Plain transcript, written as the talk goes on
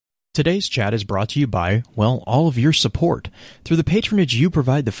Today's chat is brought to you by, well, all of your support. Through the patronage you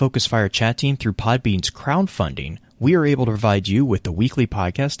provide the Focus Fire chat team through Podbean's crowdfunding, we are able to provide you with the weekly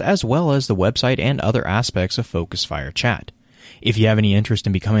podcast as well as the website and other aspects of Focus Fire chat. If you have any interest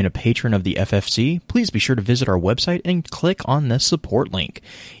in becoming a patron of the FFC, please be sure to visit our website and click on the support link.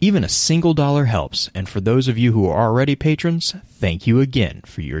 Even a single dollar helps, and for those of you who are already patrons, thank you again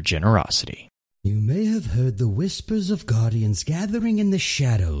for your generosity. You may have heard the whispers of guardians gathering in the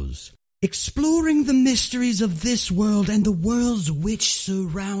shadows, exploring the mysteries of this world and the worlds which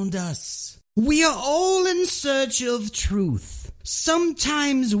surround us. We are all in search of truth.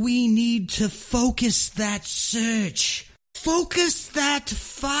 Sometimes we need to focus that search. Focus that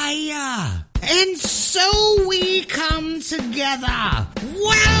fire. And so we come together.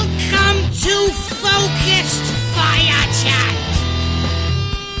 Welcome to Focused Fire Chat.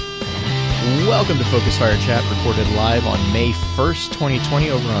 Welcome to Focus Fire Chat, recorded live on May 1st,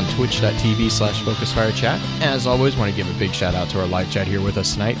 2020 over on twitch.tv/FocusFireChat. As always, want to give a big shout out to our live chat here with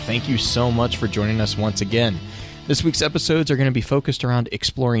us tonight. Thank you so much for joining us once again. This week's episodes are going to be focused around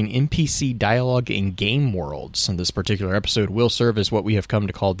exploring NPC dialogue in game worlds, and this particular episode will serve as what we have come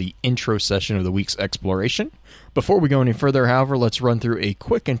to call the intro session of the week's exploration. Before we go any further, however, let's run through a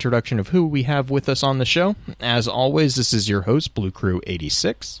quick introduction of who we have with us on the show. As always, this is your host, Blue Crew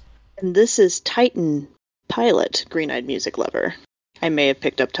 86. And this is Titan Pilot, Green-Eyed Music Lover. I may have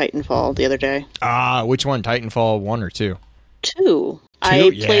picked up Titanfall the other day. Which one? Titanfall 1 or 2? 2.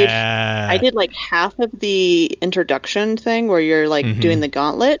 I did like half of the introduction thing where you're like doing the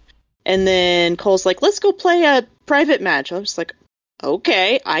gauntlet, and then Cole's like, let's go play a private match. I was like,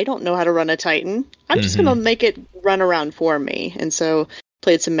 okay, I don't know how to run a Titan. I'm just going to make it run around for me. And so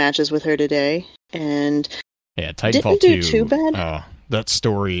played some matches with her today, and yeah, Titanfall didn't do 2, too bad. That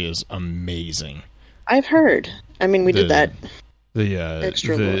story is amazing. I've heard. I mean, we did that.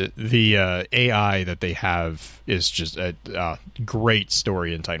 The AI that they have is just a great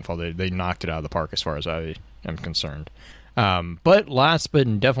story in Titanfall. They knocked it out of the park as far as I am concerned. But last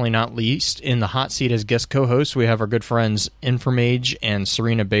but definitely not least, in the hot seat as guest co-hosts, we have our good friends Inframage and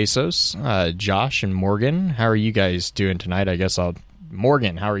Serena Bezos. Josh and Morgan, how are you guys doing tonight?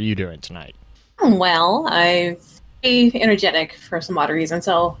 Morgan, how are you doing tonight? Well, I'm very energetic for some odd reason,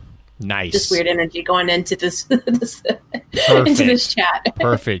 so nice. Just weird energy going into this into this chat.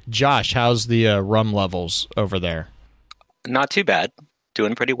 Perfect. Josh, how's the rum levels over there? Not too bad.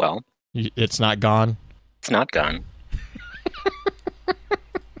 Doing pretty well. It's not gone? It's not gone.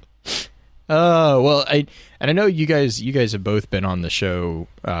 Well, I know you guys have both been on the show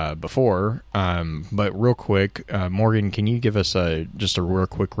before, but real quick, Morgan, can you give us just a real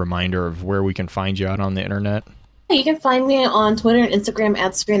quick reminder of where we can find you out on the internet? You can find me on Twitter and Instagram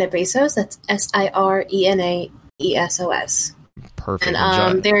at Serena Bezos. That's SIRENAESOS. Perfect.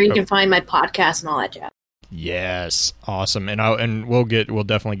 And there you can find my podcast and all that jazz. Yes, awesome. And we'll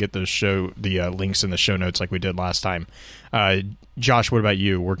definitely get the links in the show notes like we did last time. Josh, what about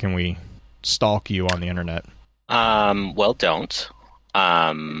you? Where can we stalk you on the internet? Well, don't.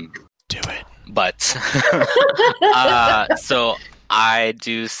 Do it. But so I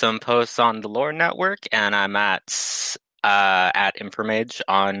do some posts on the Lore Network, and I'm at Inframage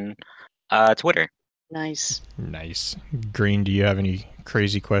on Twitter. Nice. Green, do you have any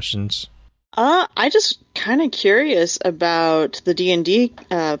crazy questions? I just kind of curious about the D&D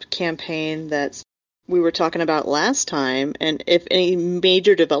campaign that we were talking about last time, and if any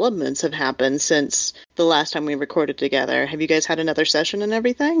major developments have happened since the last time we recorded together. Have you guys had another session and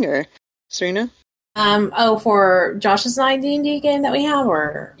everything, or Serena? For Josh's D&D game that we have,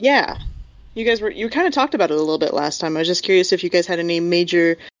 or yeah, you kind of talked about it a little bit last time. I was just curious if you guys had any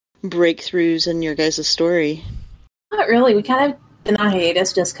major breakthroughs in your guys' story. Not really. We kind of been on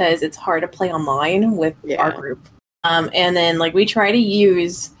hiatus just because it's hard to play online with our group. And then we did try to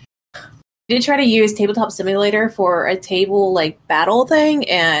use Tabletop Simulator for a table battle thing,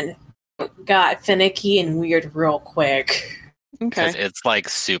 and got finicky and weird real quick. Because it's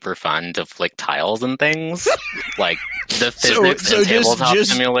super fun to flick tiles and things. The physics in Tabletop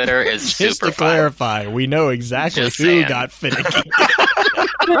Simulator is super fun. Just to clarify, we know exactly who got finicky.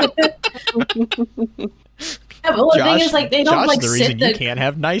 Yeah, but the thing is, they don't the reason you can't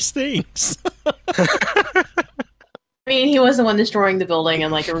have nice things. I mean, he was the one destroying the building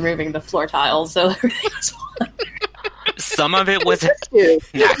and removing the floor tiles, so everything was fine. Some of it was an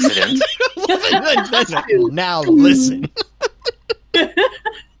accident. Now listen.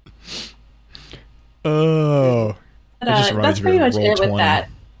 Oh, that's pretty much it with that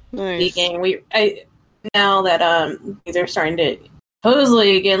game. Now that they're starting to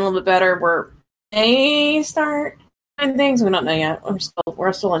supposedly get a little bit better, they start and things. We don't know yet.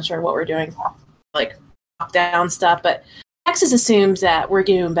 We're still unsure what we're doing, like lockdown stuff. But Texas assumes that we're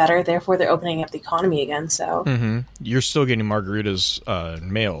doing better, therefore they're opening up the economy again. So you're still getting margaritas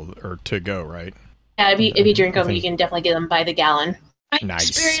mailed or to go, right? Yeah, if you drink them, you can definitely get them by the gallon. I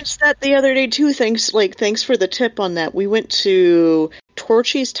experienced that the other day too. Thanks for the tip on that. We went to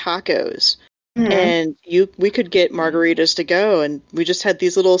Torchy's Tacos. And we could get margaritas to go, and we just had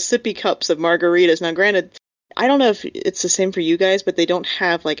these little sippy cups of margaritas. Now, granted, I don't know if it's the same for you guys, but they don't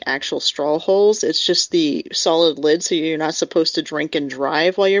have like actual straw holes. It's just the solid lid, so you're not supposed to drink and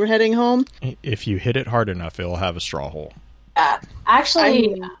drive while you're heading home. If you hit it hard enough, it'll have a straw hole.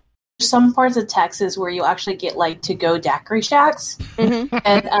 Actually, some parts of Texas where you actually get like to go daiquiri shacks, and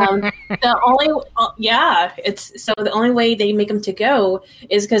the only way they make them to go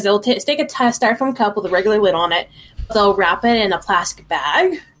is because they'll take a styrofoam cup with a regular lid on it, they'll wrap it in a plastic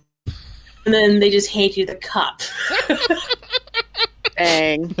bag, and then they just hand you the cup.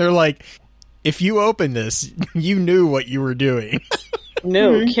 Dang! They're like, if you open this, you knew what you were doing.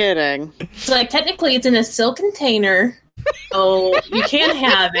 No kidding. So like technically, it's in a silk container. So you can't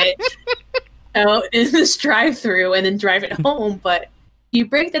have it in this drive-through and then drive it home, but you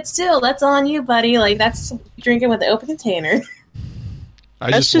break that seal, that's on you, buddy. Like that's drinking with the open container.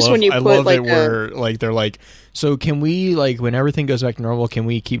 I love it where like they're like, so can we like when everything goes back to normal, can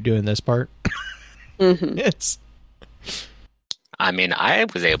we keep doing this part? I mean, I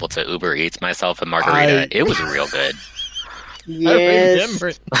was able to Uber Eats myself a margarita. It was real good. Yes. I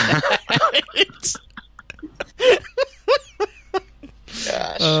remember that.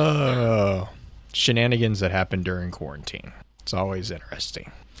 Gosh. Shenanigans that happen during quarantine. It's always interesting.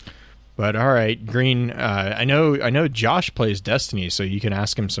 But all right, Green, I know Josh plays Destiny, so you can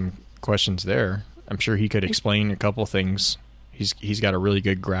ask him some questions there. I'm sure he could explain a couple things. He's got a really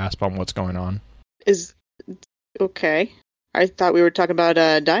good grasp on what's going on. Okay. I thought we were talking about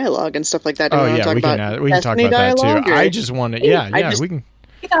dialogue and stuff like that. We can talk about that too. I just want to, we can.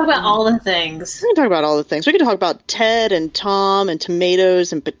 We can talk about all the things. We can talk about all the things. We can talk about Ted and Tom and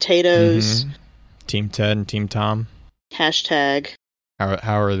tomatoes and potatoes. Team Ted and Team Tom. Hashtag.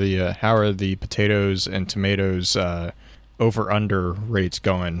 How are the potatoes and tomatoes over under rates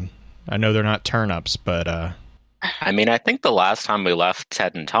going? I know they're not turnips, but I mean, I think the last time we left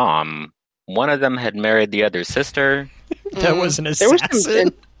Ted and Tom, one of them had married the other's sister. That was an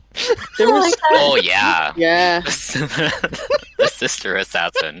assassin. Oh yeah. The sister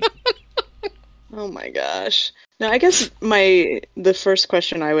assassin. Oh my gosh. Now I guess the first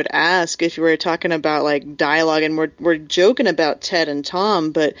question I would ask, if you were talking about like dialogue, and we're joking about Ted and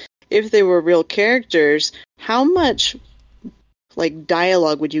Tom, but if they were real characters, how much like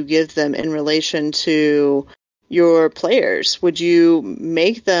dialogue would you give them in relation to your players? Would you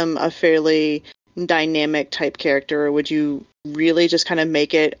make them a fairly dynamic type character, or would you really just kind of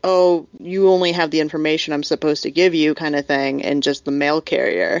make it, oh, you only have the information I'm supposed to give you kind of thing, and just the mail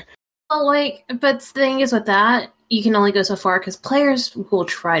carrier? Well, but the thing is with that, you can only go so far because players will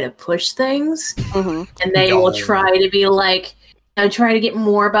try to push things, and they will try to be like, try to get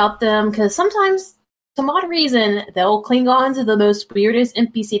more about them, because sometimes, some odd reason, they'll cling on to the most weirdest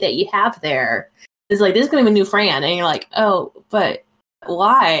NPC that you have there. It's like, this is going to be a new Fran, and you're like, oh, but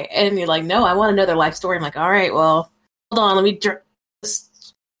why? And you're like, no, I want to know their life story. I'm like, all right, well, hold on, let me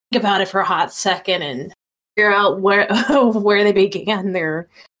just think about it for a hot second and figure out where they began their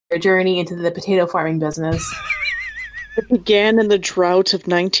journey into the potato farming business. It began in the drought of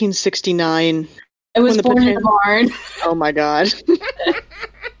 1969. I was born in the barn. Oh my god.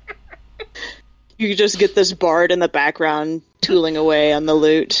 You just get this bard in the background tooling away on the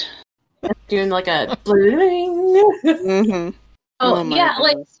lute. Doing like a bling. Oh yeah,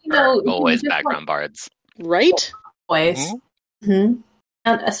 goodness. Always background bards. Right? Always. And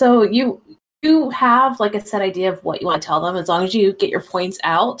so you have like a set idea of what you want to tell them, as long as you get your points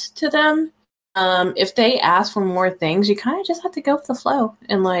out to them. If they ask for more things, you kind of just have to go with the flow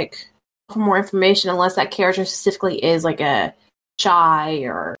and like for more information, unless that character specifically is like a shy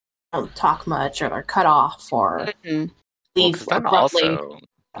or don't talk much or they're cut off or leave abruptly. Also,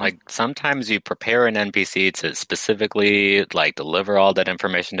 like sometimes you prepare an NPC to specifically like deliver all that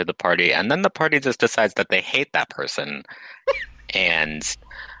information to the party, and then the party just decides that they hate that person, and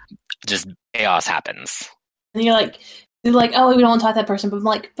just chaos happens. And you're like, oh, we don't want to talk to that person, but I'm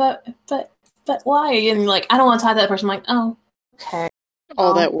like, but why? And you're like, I don't want to talk to that person. I'm like, oh, okay.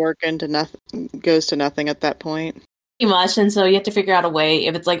 All that work into nothing goes to nothing at that point. Pretty much, and so you have to figure out a way,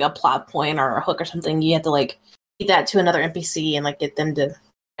 if it's like a plot point or a hook or something, you have to like feed that to another NPC and like get them to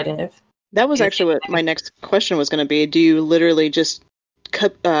That was actually what my next question was going to be. Do you literally just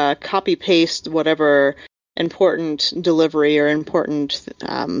copy paste whatever important delivery or important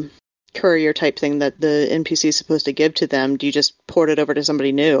courier type thing that the NPC is supposed to give to them, do you just port it over to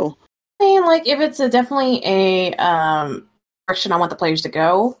somebody new? I mean, like, if it's definitely a direction I want the players to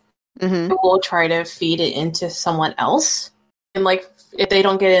go, I will try to feed it into someone else. And, like, if they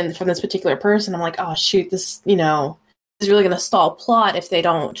don't get in from this particular person, I'm like, oh, shoot, this, is really going to stall plot if they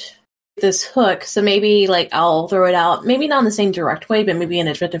don't get this hook. So maybe, like, I'll throw it out, maybe not in the same direct way, but maybe in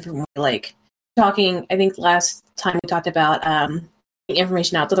a different way. Like, talking, I think last time we talked about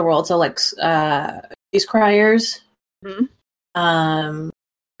information out to the world. So, like, these criers,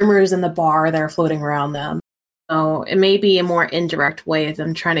 rumors in the bar that are floating around them. So it may be a more indirect way of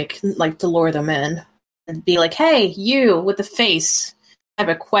them trying to, like, to lure them in and be like, hey, you with the face, I have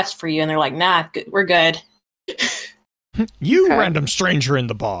a quest for you. And they're like, nah, we're good. You random stranger in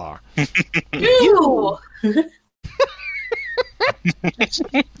the bar. You!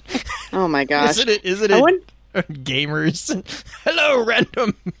 Oh my gosh. Isn't it gamers? Hello,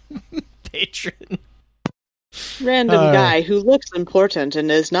 random patron. Random guy who looks important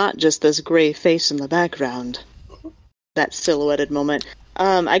and is not just this gray face in the background. That silhouetted moment.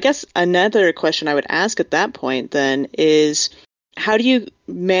 I guess another question I would ask at that point then is, how do you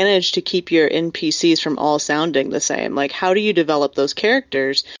manage to keep your NPCs from all sounding the same? Like, how do you develop those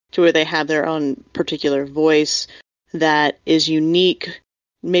characters to where they have their own particular voice that is unique,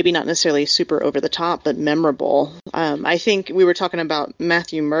 maybe not necessarily super over the top, but memorable? I think we were talking about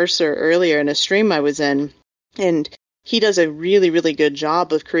Matthew Mercer earlier in a stream I was in, and he does a really, really good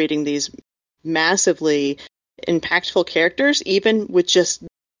job of creating these massively impactful characters, even with just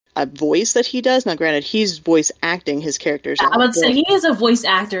a voice that he does. Now, granted, he's voice acting his characters. I would say he is a voice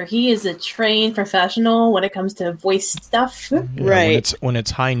actor. He is a trained professional when it comes to voice stuff. Yeah, right. When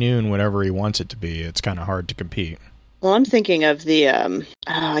it's high noon, whatever he wants it to be, it's kind of hard to compete. Well, I'm thinking of the,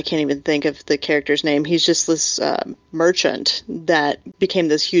 I can't even think of the character's name. He's just this merchant that became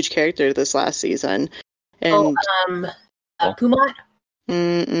this huge character this last season. And Pumot?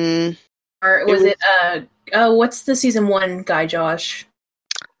 Or was it what's the season 1 guy, Josh?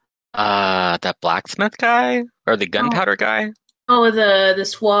 That blacksmith guy? Or the gunpowder guy? Oh, the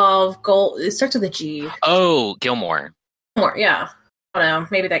suave gold. It starts with a G. Oh, Gilmore. Gilmore, yeah. I don't know.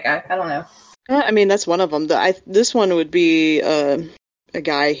 Maybe that guy. I don't know. I mean, that's one of them. This one would be a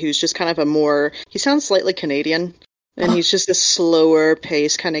guy who's just kind of he sounds slightly Canadian, and he's just a slower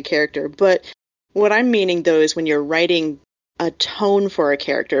pace kind of character. But what I'm meaning, though, is when you're writing a tone for a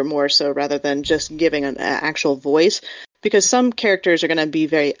character more so rather than just giving an actual voice, because some characters are going to be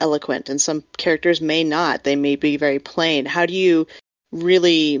very eloquent and some characters may not. They may be very plain. How do you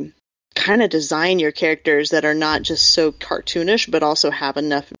really kind of design your characters that are not just so cartoonish, but also have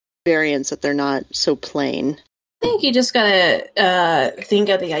enough variance that they're not so plain? I think you just gotta think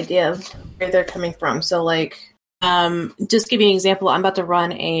of the idea of where they're coming from. So, like, just give you an example. I'm about to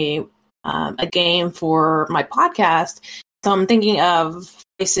run a game for my podcast. So I'm thinking of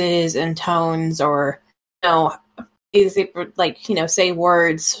voices and tones, or, is it like, say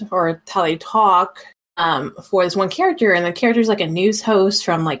words or how they talk for this one character. And the character's like a news host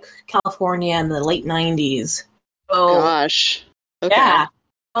from, like, California in the late 90s. So, gosh. Okay. Yeah.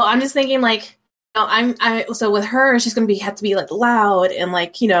 Well, I'm just thinking, like, so with her, she's going to have to be, like, loud and,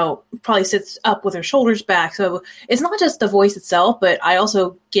 like, probably sits up with her shoulders back. So it's not just the voice itself, but I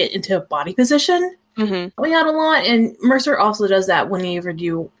also get into a body position. We had a lot, and Mercer also does that whenever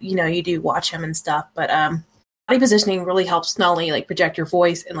you do watch him and stuff. But body positioning really helps not only, like, project your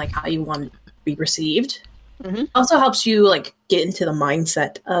voice and, like, how you want to be perceived. Also helps you, like, get into the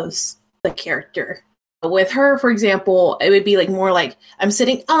mindset of the character. With her, for example, it would be, like, more like I'm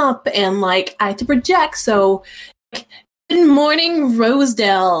sitting up and, like, I have to project. So, like, good morning,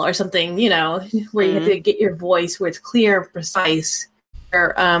 Rosedale, or something. Where you have to get your voice where it's clear and precise.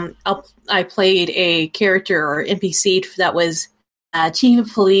 Or, I played a character or NPC that was chief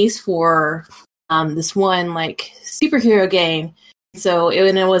of police for this one, like, superhero game. So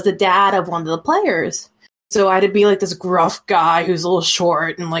it was the dad of one of the players. So I had to be, like, this gruff guy who's a little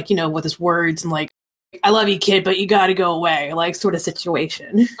short and, like, with his words and, like, I love you, kid, but you gotta go away, like, sort of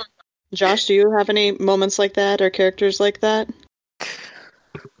situation. Josh, do you have any moments like that or characters like that?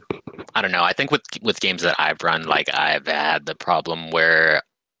 I don't know. I think with games that I've run, like, I've had the problem where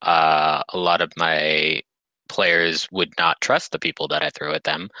a lot of my players would not trust the people that I threw at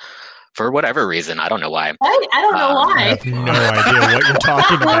them for whatever reason. I don't know why. I don't know why. I have no idea what you're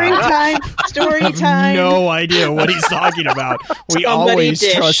talking about. Story time. I have no idea what he's talking about. We always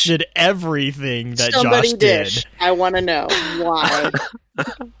trusted everything that Josh did. I want to know why.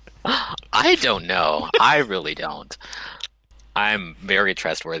 I don't know. I really don't. I'm very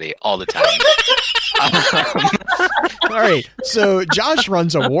trustworthy all the time. All right, so Josh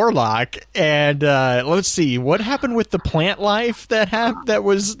runs a warlock, and let's see, what happened with the plant life that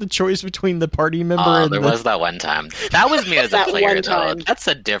was the choice between the party member and there was that one time. That was me as a player, though. That's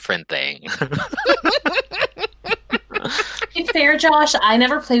a different thing. To be fair, Josh, I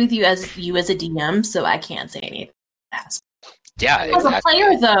never played with you as a DM, so I can't say anything. Yeah, exactly. As a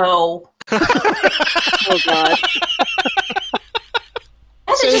player, though. Oh, God.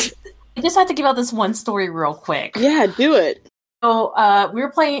 I just have to give out this one story real quick. Yeah, do it. So we're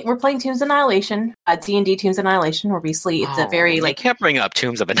playing Tombs of Annihilation, D&D Tombs of Annihilation. Obviously, it's a very you can't bring up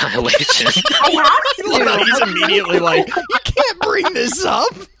Tombs of Annihilation. I have to. He's immediately like, you can't bring this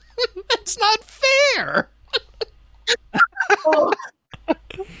up. That's not fair. So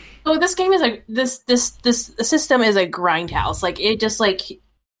this game is this system is a grindhouse. Like it just like.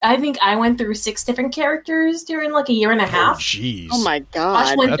 I think I went through 6 different characters during like a year and a half. Jeez. Oh my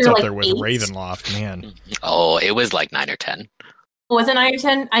God. That's up there with 8. Ravenloft, man. Oh, it was like 9 or 10. Was it 9 or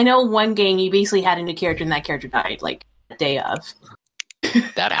 10? I know one game you basically had a new character and that character died like the day of.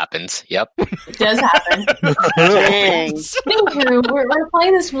 That happens. Yep. It does happen. Dang. Anywho, we're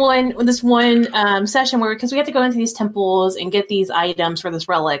playing this one session where because we have to go into these temples and get these items for this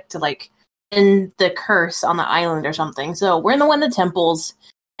relic to like end the curse on the island or something. So we're in one of the temples.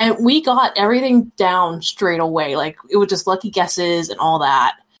 And we got everything down straight away. Like, it was just lucky guesses and all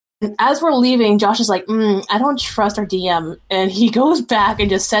that. And as we're leaving, Josh is like, I don't trust our DM. And he goes back and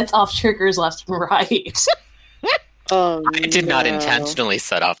just sets off triggers left and right. Oh, I did not intentionally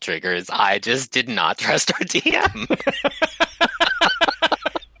set off triggers. I just did not trust our DM.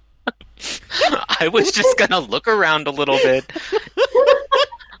 I was just going to look around a little bit.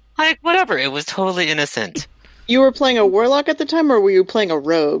 Like, whatever. It was totally innocent. You were playing a warlock at the time, or were you playing a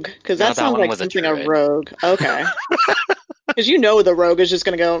rogue? Because that sounds like something a rogue. Okay. Because the rogue is just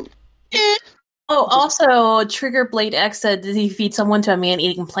going to go, eh. Oh, also, Trigger Blade X said, did he feed someone to a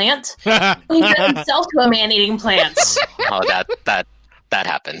man-eating plant? He fed himself to a man-eating plant. Oh, that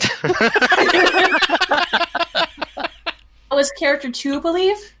happened. Oh, was character 2, I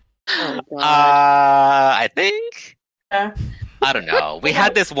believe? Oh, God. I think? I don't know. We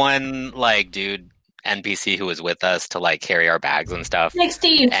had this one, like, dude... NPC who was with us to like carry our bags and stuff. Snake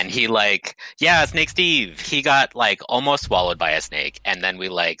Steve. And he Snake Steve. He got like almost swallowed by a snake, and then we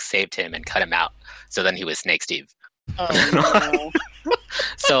like saved him and cut him out. So then he was Snake Steve. Oh, no.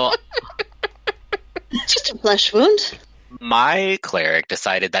 So just a flesh wound. My cleric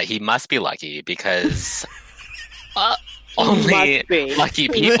decided that he must be lucky because only lucky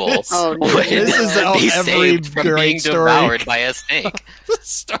people would be saved from being devoured by a snake.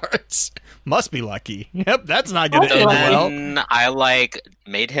 Starts. Must be lucky. Yep, that's not going to end well. I like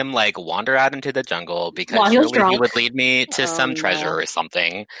made him like wander out into the jungle because surely he would lead me to some treasure or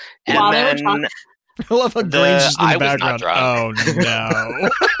something. And then I love how Grange is in the background. Oh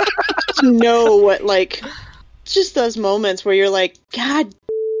no! No, what like just those moments where you're like, God,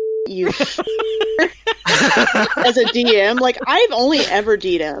 you. As a DM, like I've only ever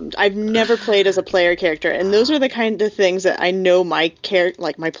DM'd. I've never played as a player character, and those are the kind of things that I know my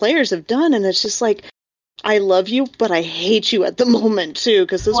players have done, and it's just like I love you, but I hate you at the moment too,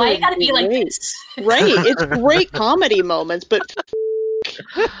 because those are gotta be like this, right? It's great comedy moments, but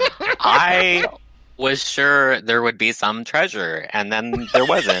I was sure there would be some treasure, and then there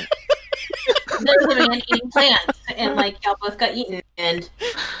wasn't. There's a man eating plants, and like y'all both got eaten. And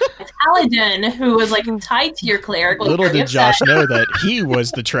Paladin, who was like tied to your cleric, little did Josh know that he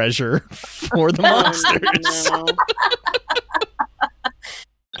was the treasure for the monsters.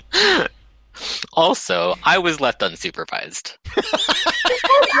 Also, I was left unsupervised.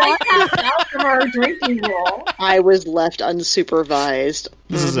 I passed out from our drinking roll. I was left unsupervised.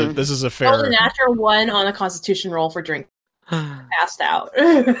 This is a fair. Rolled a natural 1 on a Constitution roll for drink. Passed out.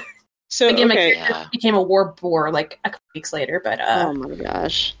 So again, my character became a war boar like a couple weeks later, but oh my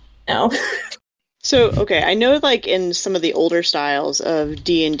gosh, no. So okay, I know like in some of the older styles of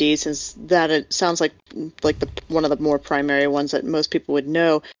D&D, since that it sounds like one of the more primary ones that most people would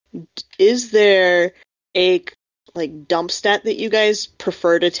know. Is there a like dump stat that you guys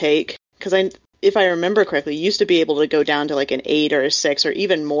prefer to take? Because if I remember correctly, you used to be able to go down to like an 8 or a 6 or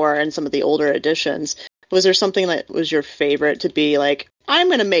even more in some of the older editions. Was there something that was your favorite to be like, I'm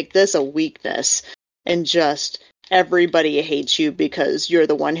going to make this a weakness and just everybody hates you because you're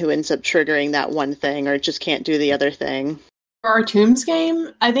the one who ends up triggering that one thing or just can't do the other thing? For our Tombs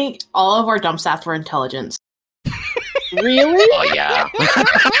game, I think all of our dump stats were intelligence. Really? Oh, yeah.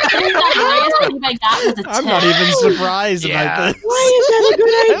 I'm not even surprised about this. Why is that a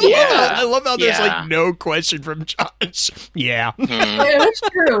good idea? I love how there's like no question from Josh. Yeah. It's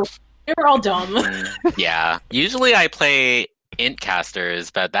true. They were all dumb. Yeah. Usually I play int casters,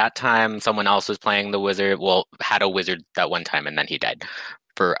 but at that time someone else was playing the wizard. Well, had a wizard that one time and then he died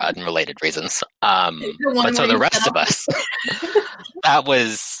for unrelated reasons. But so the rest of us, that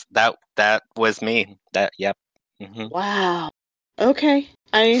was me. Yep. Mm-hmm. Wow. Okay.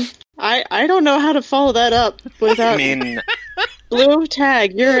 I don't know how to follow that up without. I mean, Blue,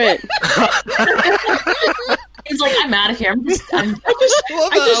 tag. You're it. He's like, I'm out of here.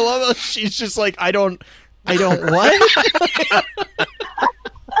 I love how she's just like, I don't what?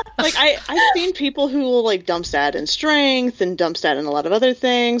 Like I've seen people who will like dump stat in strength and dump stat in a lot of other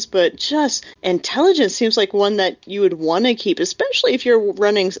things, but just intelligence seems like one that you would want to keep, especially if you're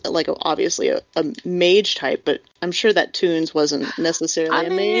running like obviously a mage type. But I'm sure that Toons wasn't necessarily a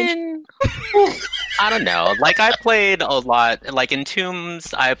mage. I don't know. Like I played a lot. Like in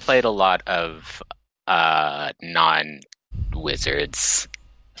Tombs, I played a lot of non-wizards.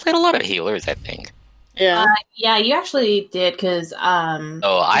 I played a lot of healers, I think. Yeah. Yeah, you actually did, because...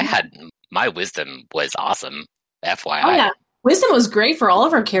 I had... My wisdom was awesome, FYI. Oh, yeah. Wisdom was great for all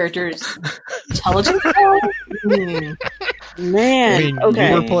of our characters. Intelligence? Man. I mean, okay.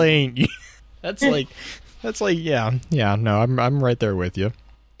 you were playing... That's like, yeah, no, I'm right there with you.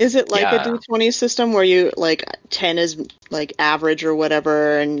 Is it like a D20 system where you, like, 10 is, like, average or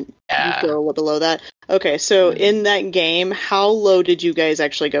whatever, and you go a little below that? Okay, so in that game, how low did you guys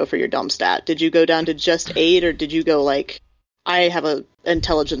actually go for your dump stat? Did you go down to just 8, or did you go, like, I have a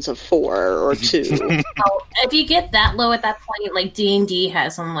intelligence of 4 or 2? If you get that low at that point, like, D&D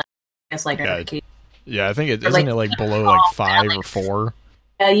has some, like, I guess, like, yeah, I think it isn't it, like, below, like, 5 or 4?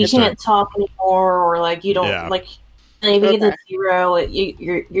 Yeah, you can't talk anymore, or, like, you don't, like... And if you get to 0,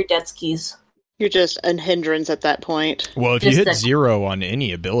 you're dead skis. You're just a hindrance at that point. Well, if you hit 0 on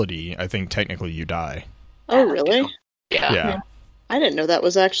any ability, I think technically you die. Oh, really? Yeah. I didn't know that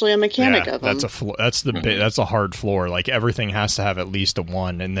was actually a mechanic of them. That's a hard floor. Like everything has to have at least a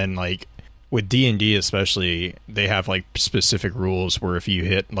 1, and then like with D&D especially, they have like specific rules where if you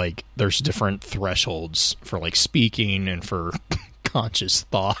hit like there's different thresholds for like speaking and for conscious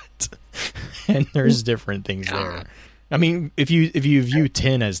thought, and there's different things there. I mean, if you view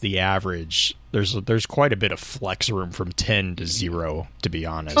 10 as the average, there's quite a bit of flex room from 10 to 0, to be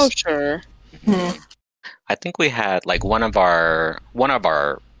honest. Oh, sure. I think we had like one of our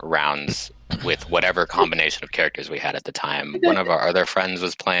rounds with whatever combination of characters we had at the time. One of our other friends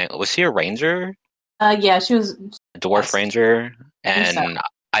was playing. Was she a ranger? Yeah, she was a dwarf ranger, and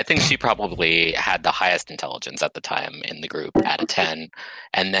I think she probably had the highest intelligence at the time in the group at a 10.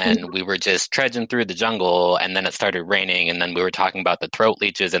 And then we were just trudging through the jungle, and then it started raining, and then we were talking about the throat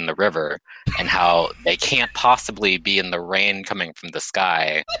leeches in the river and how they can't possibly be in the rain coming from the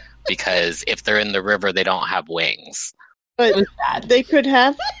sky because if they're in the river, they don't have wings. But they could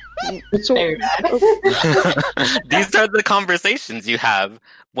have. These are the conversations you have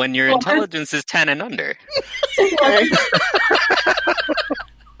when your intelligence is 10 and under.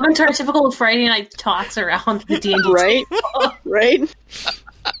 Into our typical Friday night talks around the D&D. Right? Right?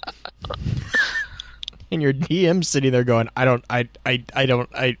 And your DM sitting there going,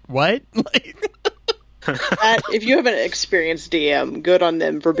 what? If you have an experienced DM, good on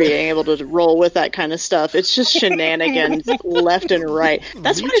them for being able to roll with that kind of stuff. It's just shenanigans left and right.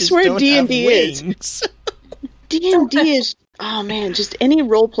 That's what I swear D&D is. D&D is, oh man, just any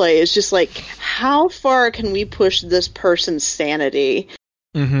role play is just like, how far can we push this person's sanity?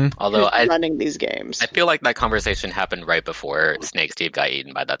 Mm-hmm. Although running these games, I feel like that conversation happened right before Snake Steve got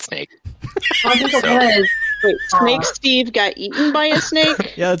eaten by that snake. I think it was. Wait, Snake Steve got eaten by a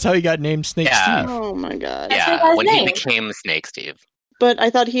snake? Yeah, that's how he got named Snake Steve. Oh my god. Yeah, when he became Snake Steve. But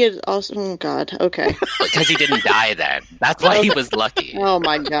I thought he had also... Oh god, okay. Because he didn't die then. That's why he was lucky. Oh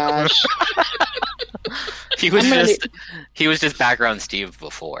my gosh. He was just background Steve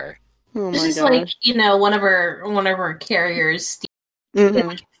before. Oh my this is gosh. like, one of our carriers, Steve.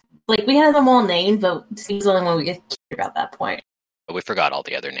 Mm-hmm. Like, we had them all named, but Steve's the only one we get cared about at that point. But we forgot all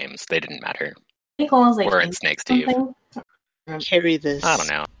the other names. They didn't matter. I think was like we're in Snake Steve. Carry this. I don't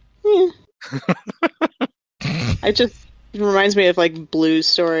know. It reminds me of like Blue's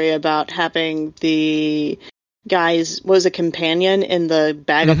story about having the guys was a companion in the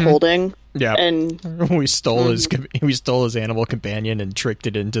bag of holding. Yeah, and we stole his animal companion and tricked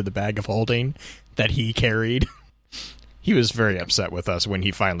it into the bag of holding that he carried. He was very upset with us when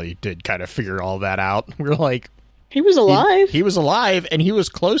he finally did kind of figure all that out. We were like, he was alive. He was alive, and he was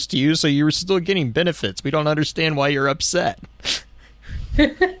close to you, so you were still getting benefits. We don't understand why you're upset.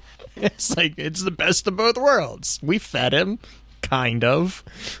 It's like, it's the best of both worlds. We fed him, kind of.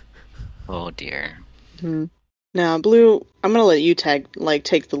 Oh dear. Mm-hmm. Now, Blue, I'm gonna let you take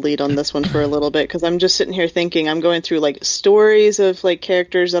the lead on this one for a little bit, because I'm just sitting here thinking, I'm going through like stories of like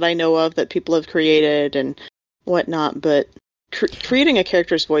characters that I know of that people have created and whatnot, but creating a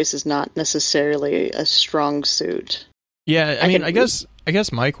character's voice is not necessarily a strong suit. Yeah, I mean, I guess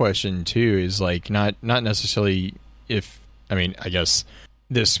my question too is like not necessarily I guess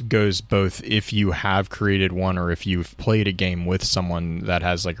this goes both if you have created one or if you've played a game with someone that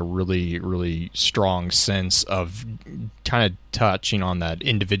has like a really, really strong sense of kind of touching on that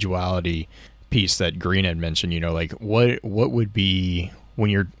individuality piece that Green had mentioned, like what would be when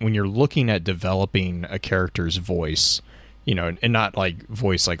you're looking at developing a character's voice, and not like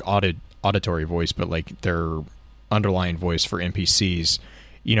voice like auditory voice, but like their underlying voice for NPCs,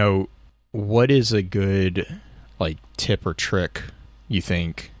 what is a good like tip or trick you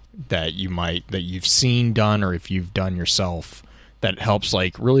think that you've seen done, or if you've done yourself, that helps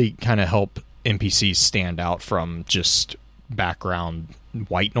like really kind of help NPCs stand out from just background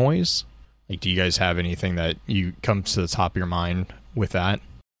white noise? Like, do you guys have anything that you comes to the top of your mind with that?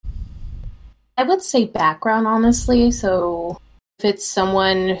 I would say background, honestly. So if it's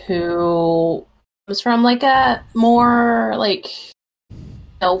someone who comes from like a more like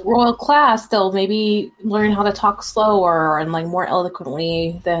royal class, they'll maybe learn how to talk slower and like more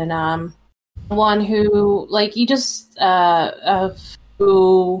eloquently than one who like you just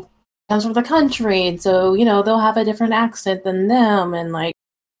who comes from the country, and so they'll have a different accent than them, and like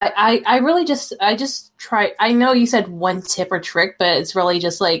I really just try. I know you said one tip or trick, but it's really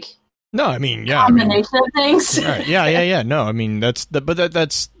just like no, I mean combination of things. Right, yeah. No, I mean that's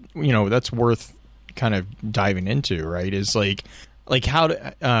that's worth kind of diving into, right? Is like how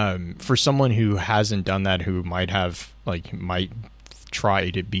to, for someone who hasn't done that, who might try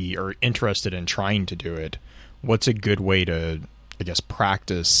to be or interested in trying to do it, what's a good way to, I guess,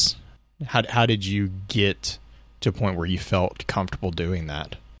 practice? How did you get to a point where you felt comfortable doing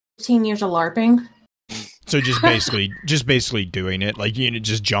that? 15 years of LARPing. So just basically doing it, like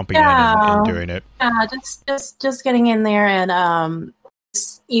just jumping in and doing it. Yeah, just getting in there and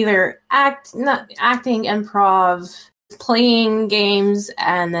either acting, improv, playing games,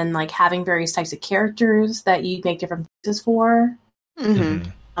 and then like having various types of characters that you make different voices for. Mm-hmm.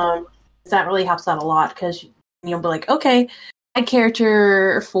 That really helps out a lot, because you'll be like, okay, my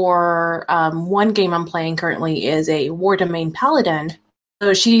character for one game I'm playing currently is a War Domain Paladin.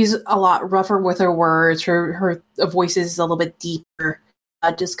 So she's a lot rougher with her words. Her voice is a little bit deeper,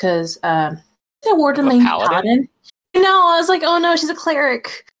 just because a War Domain Paladin. No, I was like, oh no, she's a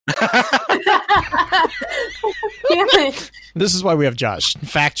cleric. Damn it. This is why we have Josh.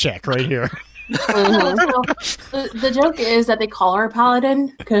 Fact check right here. Mm-hmm. The joke is that they call her a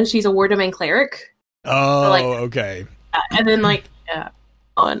paladin because she's a War Domain cleric. Oh, so okay. And then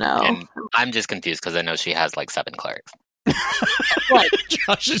oh no. And I'm just confused because I know she has like 7 clerics.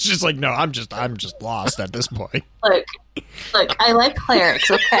 Josh is just like, no, I'm just lost at this point. Look, I like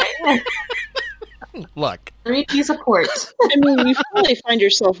clerics, okay? Look. 3P support. I mean, you probably find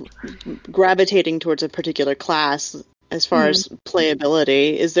yourself gravitating towards a particular class as far as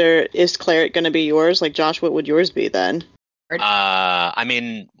playability. Is cleric going to be yours? Like, Josh, what would yours be then? I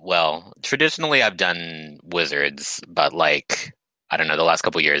mean, well, traditionally I've done wizards, but like, I don't know, the last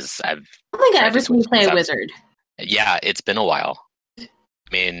couple of years I think I ever seen you play a wizard. Yeah, it's been a while. I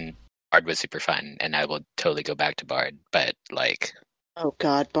mean, Bard was super fun, and I will totally go back to Bard, but like... Oh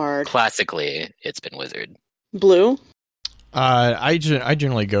god, Bard. Classically, it's been wizard. Blue? I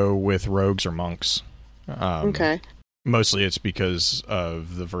generally go with rogues or monks. Okay. Mostly it's because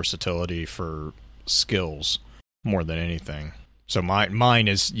of the versatility for skills more than anything. So mine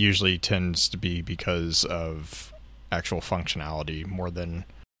is usually tends to be because of actual functionality more than,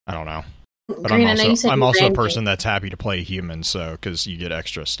 I don't know. But Green, I'm also a person that's happy to play human, so because you get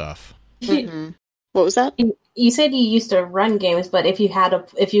extra stuff. Mm-hmm. What was that? You said you used to run games, but if you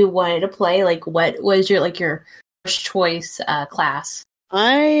wanted to play, like, what was your first choice class?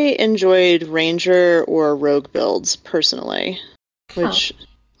 I enjoyed ranger or rogue builds personally, which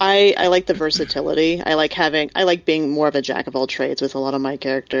I like the versatility. I like being more of a jack of all trades with a lot of my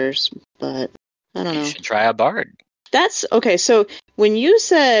characters, but I don't know. You should try a bard. That's okay. So when you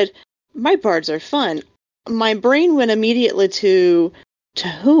said my bards are fun, my brain went immediately to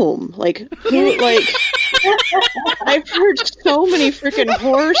whom? Like, who? Like, I've heard so many freaking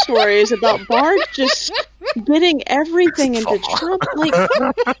horror stories about bards just getting everything into trouble. Like,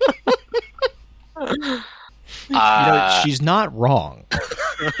 she's not wrong.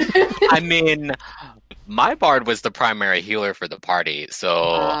 I mean, my bard was the primary healer for the party, so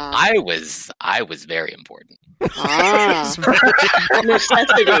I was very important.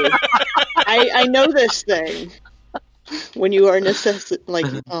 Necessity. I know this thing. When you are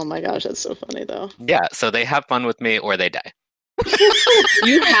oh my gosh, that's so funny though. Yeah, so they have fun with me or they die.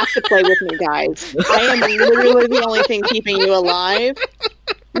 You have to play with me, guys. I am literally the only thing keeping you alive.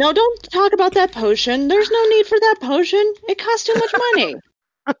 No, don't talk about that potion. There's no need for that potion. It costs too much money.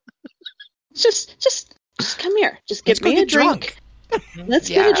 Just come here. Just give me a drink. Let's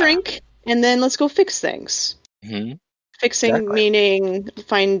get a drink, and then let's go fix things. Mm-hmm. Fixing meaning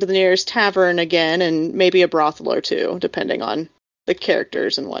find the nearest tavern again, and maybe a brothel or two, depending on the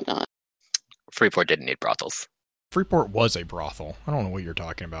characters and whatnot. Freeport didn't need brothels. Freeport was a brothel. I don't know what you're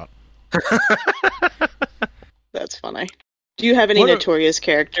talking about. That's funny. Do you have any notorious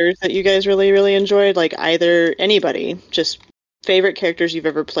characters that you guys really, really enjoyed? Like either anybody, just favorite characters you've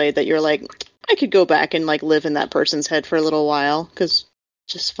ever played that you're like, I could go back and like live in that person's head for a little while because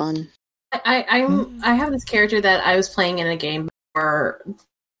just fun. I have this character that I was playing in a game before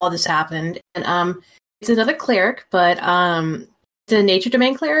all this happened, and it's another cleric, but it's a nature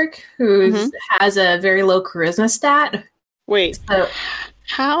domain cleric who has a very low charisma stat. Wait, so,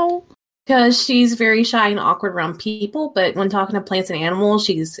 how? Because she's very shy and awkward around people, but when talking to plants and animals,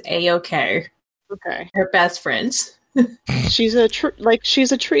 she's a-okay. Okay, her best friends. She's a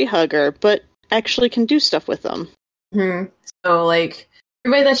tree hugger, but actually can do stuff with them. Mm-hmm. So like.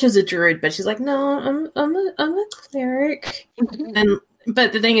 Everybody thought she was a druid, but she's like, no, I'm a cleric.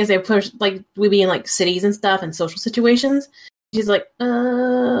 But the thing is, they push like we be in like cities and stuff and social situations. She's like,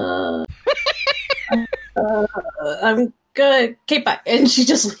 I'm good. Okay, bye, and she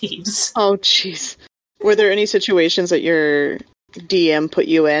just leaves. Oh, jeez. Were there any situations that your DM put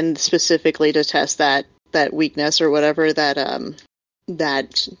you in specifically to test that weakness or whatever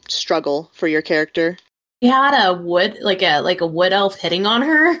that struggle for your character? She had a wood elf hitting on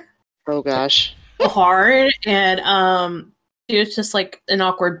her. Oh gosh, hard, and she was just like an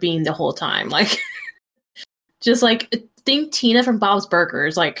awkward bean the whole time. Like, just like think Tina from Bob's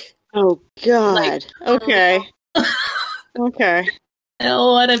Burgers. Like, oh god. Like, okay, okay. I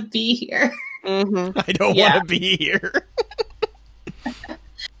don't want to be here. Mm-hmm. I don't want to be here.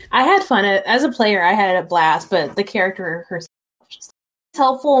 I had fun as a player. I had a blast, but the character herself.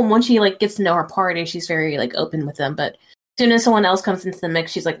 Helpful, and once she like gets to know her party, she's very like open with them. But as soon as someone else comes into the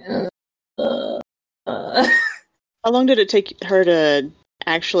mix, she's like, How long did it take her to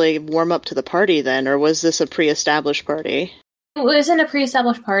actually warm up to the party then, or was this a pre-established party? It wasn't a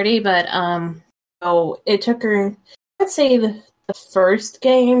pre-established party, but it took her, I'd say the first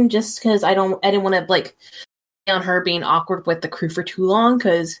game, just because I didn't want to like on her being awkward with the crew for too long,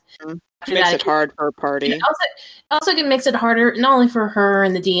 because it makes it hard for a party. Also it makes it harder, not only for her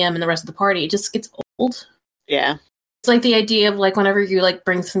and the DM and the rest of the party, it just gets old. Yeah. It's like the idea of like whenever you like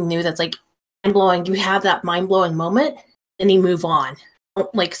bring something new that's like mind-blowing, you have that mind-blowing moment, and you move on.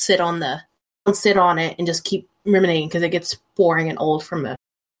 Don't like sit on it and just keep ruminating, because it gets boring and old from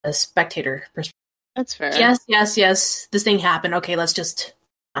a spectator perspective. That's fair. Yes, this thing happened. Okay, let's do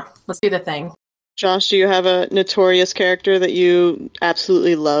the thing. Josh, do you have a notorious character that you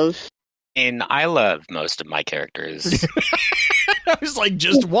absolutely love? And I love most of my characters. I was like,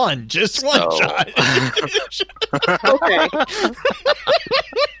 just one shot. Okay.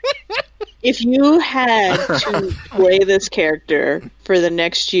 If you had to play this character for the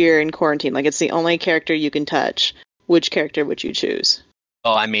next year in quarantine, like it's the only character you can touch, which character would you choose?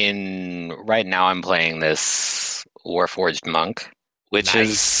 Well, I mean, right now I'm playing this Warforged monk, which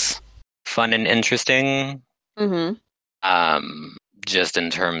is fun and interesting. Mm-hmm. Just in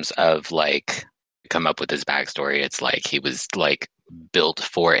terms of like come up with his backstory, it's like he was like built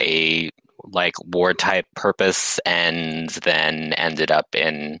for a like war type purpose, and then ended up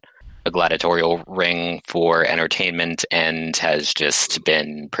in a gladiatorial ring for entertainment, and has just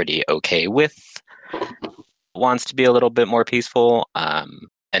been pretty okay with. Wants to be a little bit more peaceful,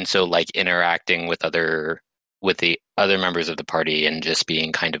 and so like interacting with the other members of the party and just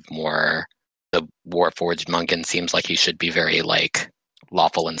being kind of more the Warforged monk, seems like he should be very like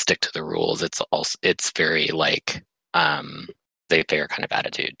lawful and stick to the rules. It's very like the fair kind of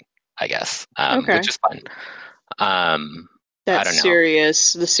attitude, I guess, which is fun. That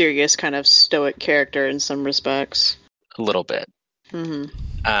the serious kind of stoic character in some respects. A little bit.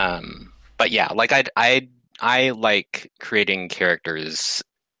 Mm-hmm. But yeah, like I like creating characters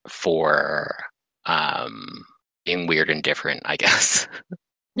for being weird and different, I guess.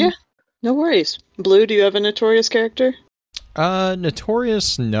 Yeah, no worries. Blue, do you have a notorious character?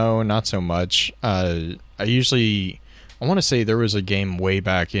 Notorious, no, not so much. I want to say there was a game way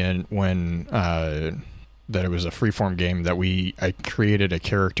back in when that it was a freeform game that I created a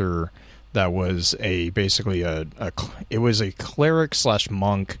character that was basically it was a cleric /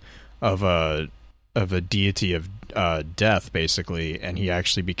 monk of a deity of death, basically, and he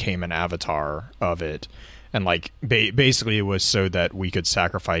actually became an avatar of it. And like basically it was so that we could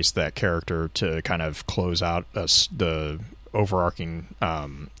sacrifice that character to kind of close out the overarching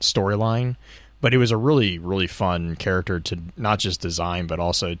storyline. But it was a really, really fun character to not just design, but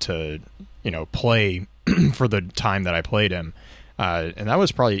also to, play for the time that I played him. And that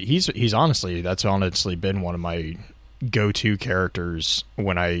was probably, that's honestly been one of my go-to characters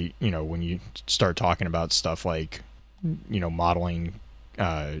when when you start talking about stuff like, modeling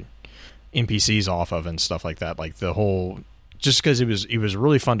NPCs off of and stuff like that. Like the whole, just because it was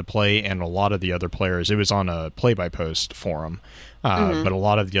really fun to play, and a lot of the other players, it was on a play-by-post forum, but a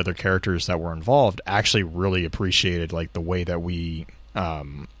lot of the other characters that were involved actually really appreciated like the way that we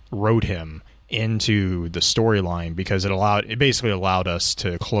wrote him into the storyline, because it basically allowed us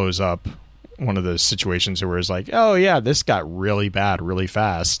to close up one of those situations where it's like, oh yeah, this got really bad really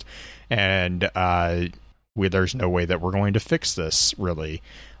fast, and there's no way that we're going to fix this really.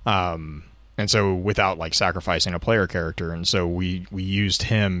 And so without like sacrificing a player character, and so we used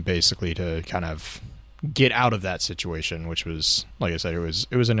him basically to kind of get out of that situation, which was, like I said, it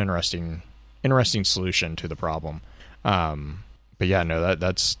was an interesting solution to the problem. But yeah, no,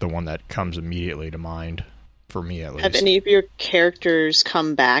 that's the one that comes immediately to mind for me, at least. Have any of your characters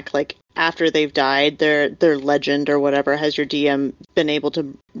come back, like after they've died, their legend or whatever? Has your DM been able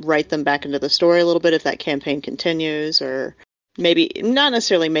to write them back into the story a little bit if that campaign continues, or maybe not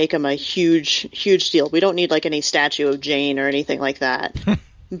necessarily make them a huge deal? We don't need like any statue of Jane or anything like that,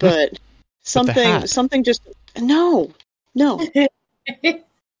 but something just no.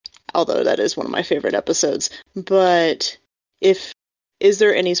 Although that is one of my favorite episodes. But is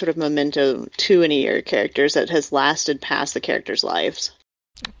there any sort of memento to any of your characters that has lasted past the characters' lives?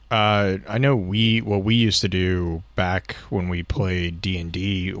 I know what we used to do back when we played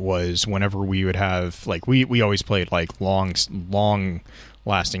D&D was whenever we would have, like, we always played like long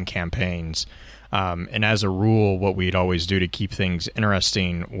lasting campaigns. And as a rule, what we'd always do to keep things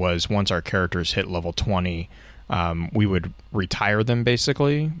interesting was once our characters hit level 20, we would retire them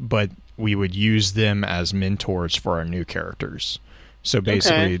basically, but we would use them as mentors for our new characters. So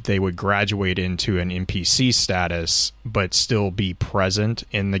basically, They would graduate into an NPC status, but still be present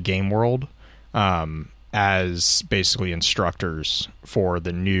in the game world as basically instructors for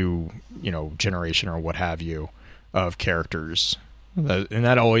the new, generation or what have you of characters. And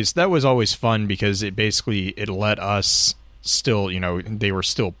that was always fun, because it let us still, they were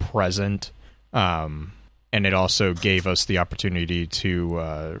still present, and it also gave us the opportunity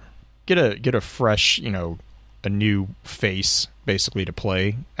to get a fresh, a new face basically to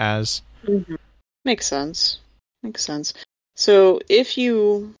play as. Mm-hmm. Makes sense. So if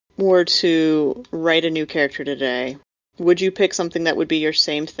you were to write a new character today, would you pick something that would be your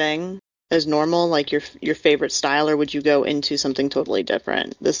same thing as normal, like your favorite style, or would you go into something totally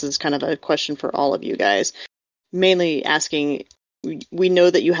different? This is kind of a question for all of you guys. Mainly asking, we know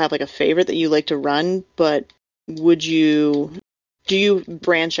that you have like a favorite that you like to run, but do you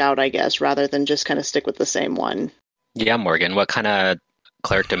branch out, I guess, rather than just kind of stick with the same one? Yeah, Morgan, what kind of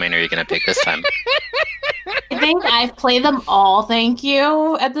cleric domain are you going to pick this time? I think I've played them all, thank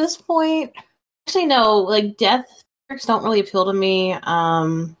you, at this point. Actually, no, like, death clerics don't really appeal to me.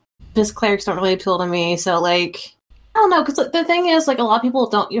 Abyss clerics don't really appeal to me, so, like, I don't know, because the thing is, like, a lot of people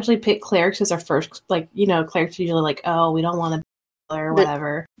don't usually pick clerics as their first, like, clerics are usually like, oh, we don't want to be a healer or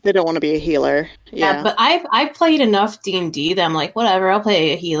whatever. They don't want to be a healer. Yeah, but I've played enough D&D that I'm like, whatever, I'll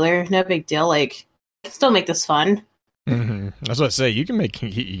play a healer, no big deal, like, I can still make this fun. Mm-hmm. That's what I say. You can make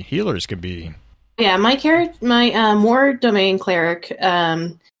healers can be. Yeah, my Moor domain cleric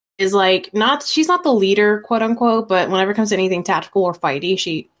is like she's not the leader, quote unquote, but whenever it comes to anything tactical or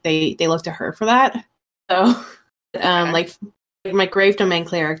fighty, they look to her for that. So, like my Grave domain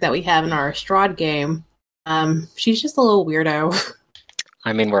cleric that we have in our Strahd game, she's just a little weirdo.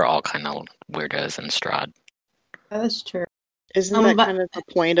 I mean, we're all kind of weirdos in Strahd. That's true. Isn't that kind of the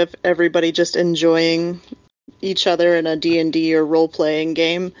point of everybody just enjoying each other in a D&D or role-playing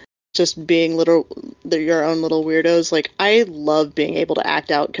game? Just being your own little weirdos. Like, I love being able to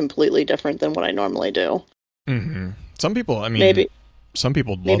act out completely different than what I normally do. Mm-hmm. Some people, some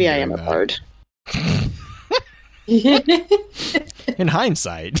people love maybe I am a bard. In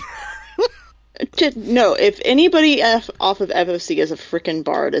hindsight. No, if anybody off of FFC is a freaking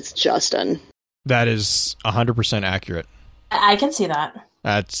bard, it's Justin. That is 100% accurate. I can see that.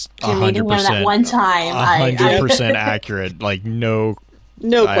 That's 100%. That one time, 100% accurate. Like no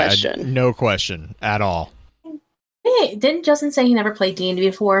question. No question at all. Didn't Justin say he never played D&D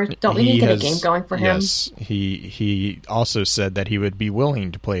before? Don't we need to get a game going for him? Yes, he also said that he would be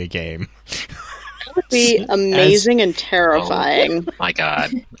willing to play a game. That would be amazing and terrifying. Oh my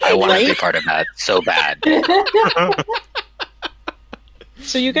god. I want to be part of that so bad.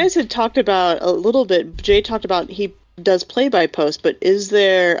 So you guys had talked about a little bit, Jay talked about he does play-by-post, but is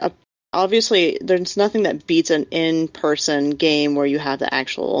there obviously there's nothing that beats an in-person game where you have the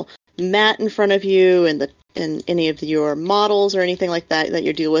actual mat in front of you and any of your models or anything like that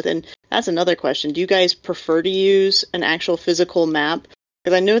you deal with. And that's another question. Do you guys prefer to use an actual physical map?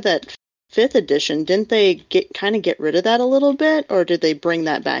 Because I know that 5th edition, didn't they get rid of that a little bit, or did they bring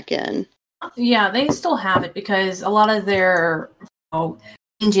that back in? Yeah, they still have it because a lot of their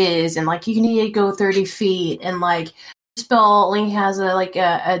ranges and like you need to go 30 feet and like spell only has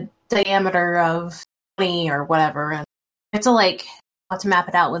a diameter of 20 or whatever, and you have to map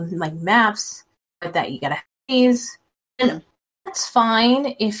it out with like maps like that. You gotta have these, and that's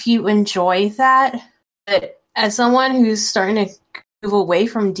fine if you enjoy that. But as someone who's starting to move away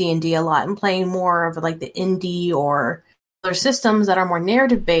from D&D a lot and playing more of like the indie or other systems that are more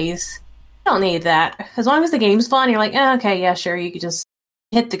narrative based, you don't need that. As long as the game's fun, you're like, okay, yeah, sure, you could just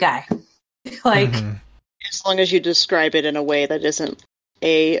hit the guy. As long as you describe it in a way that isn't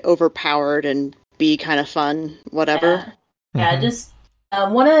A, overpowered, and B, kind of fun, whatever. Yeah, just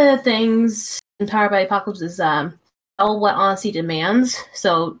one of the things in Powered by Apocalypse is tell what honesty demands.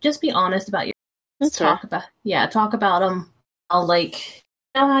 So just be honest about your talk about them.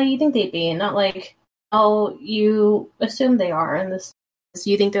 How you think they'd be, and not like how you assume they are, and this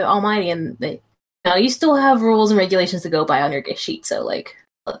you think they're almighty, and you still have rules and regulations to go by on your sheet. So let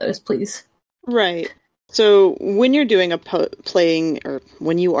those, please. Right. So when you're doing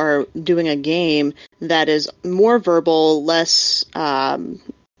when you are doing a game that is more verbal, less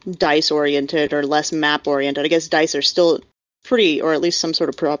dice oriented, or less map oriented, I guess dice are still pretty, or at least some sort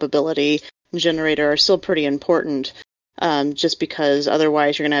of probability generator are still pretty important. Just because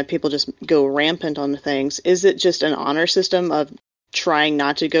otherwise you're going to have people just go rampant on things. Is it just an honor system of trying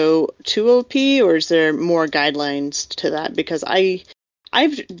not to go too OP, or is there more guidelines to that? Because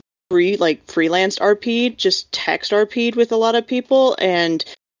I've freelanced RP'd, just text RP'd with a lot of people, and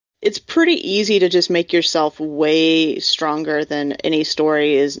it's pretty easy to just make yourself way stronger than any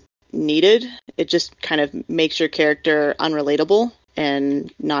story is needed. It just kind of makes your character unrelatable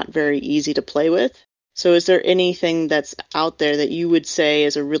and not very easy to play with. So is there anything that's out there that you would say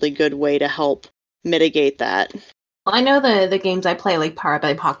is a really good way to help mitigate that? Well, I know the games I play, like Powered by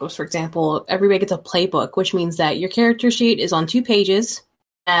Apocalypse, for example, everybody gets a playbook, which means that your character sheet is on 2 pages,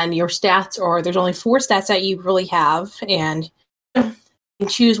 and your stats, or there's only 4 stats that you really have, and you can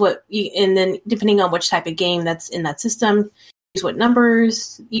choose and then depending on which type of game that's in that system, choose what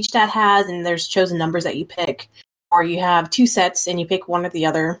numbers each stat has, and there's chosen numbers that you pick. Or you have 2 sets and you pick one or the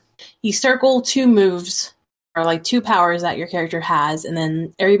other. You circle 2 moves, or 2 powers that your character has, and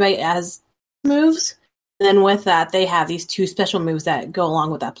then everybody has moves. And then with that, they have these 2 special moves that go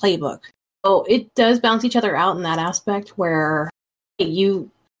along with that playbook. So it does balance each other out in that aspect where this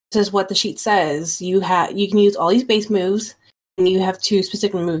is what the sheet says. You can use all these base moves, and you have 2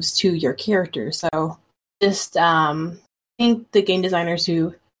 specific moves to your character. So just I think the game designers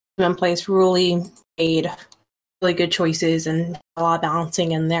who put in place really made really good choices and a lot of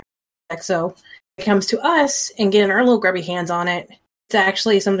balancing in there. So when it comes to us and getting our little grubby hands on it, it's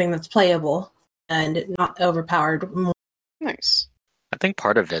actually something that's playable and not overpowered. Nice. I think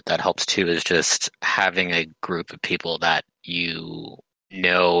part of it that helps too is just having a group of people that you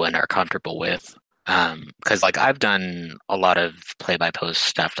know and are comfortable with. Because I've done a lot of play-by-post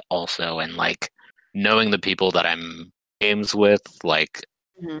stuff also, and knowing the people that I'm games with,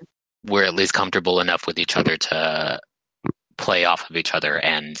 we're at least comfortable enough with each other to play off of each other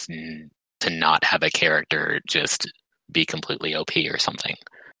and to not have a character just be completely OP or something.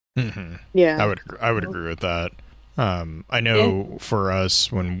 Mm-hmm. Yeah, I would agree with that. I know for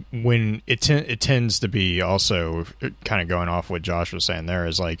us, when it tends to be also kind of going off what Josh was saying there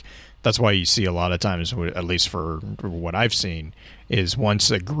is that's why you see a lot of times, at least for what I've seen, is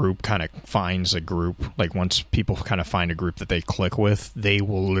once a group kind of finds a group, once people kind of find a group that they click with, they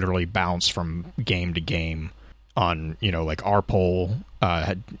will literally bounce from game to game on, our poll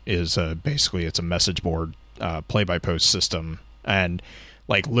is basically it's a message board play-by-post system. And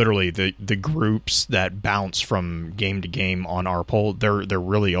literally the groups that bounce from game to game on our poll, they're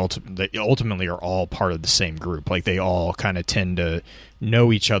really they ultimately are all part of the same group. They all kind of tend to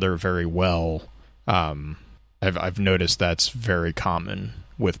know each other very well. I've noticed that's very common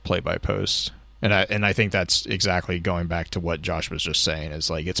with play-by-post, and I think that's exactly going back to what Josh was just saying.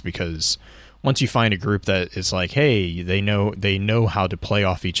 Is it's because once you find a group that is like, hey, they know how to play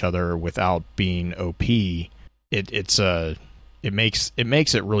off each other without being OP, it makes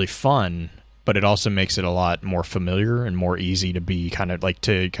it really fun, but it also makes it a lot more familiar and more easy to be kind of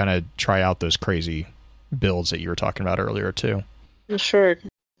try out those crazy builds that you were talking about earlier too. Sure.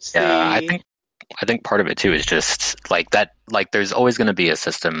 Yeah, I think part of it too is just like that. Like, there's always going to be a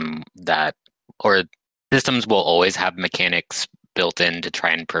system or systems will always have mechanics built in to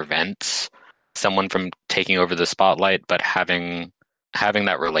try and prevent someone from taking over the spotlight. But having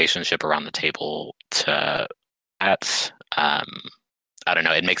that relationship around the table to that, I don't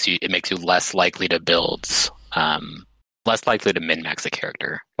know. It makes you less likely to build, less likely to min-max a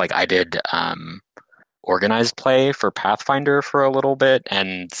character. Like, I did organized play for Pathfinder for a little bit,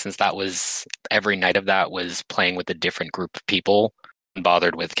 and since that was every night of that was playing with a different group of people,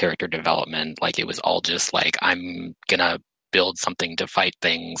 bothered with character development. Like, it was all just like, I'm gonna build something to fight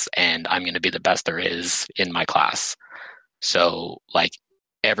things, and I'm gonna be the best there is in my class. So like,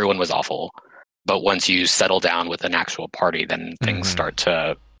 everyone was awful. But once you settle down with an actual party, then things start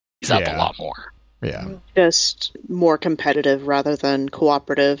to ease up a lot more. Yeah. Just more competitive rather than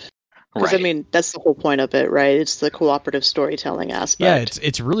cooperative. Because, Right. I mean, that's the whole point of it, right? It's the cooperative storytelling aspect. Yeah,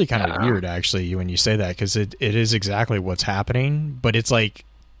 it's really kind of weird, actually, when you say that, because it is exactly what's happening, but it's like,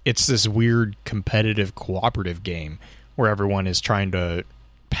 it's this weird competitive cooperative game where everyone is trying to...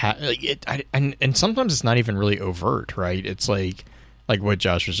 and sometimes it's not even really overt, right? It's like what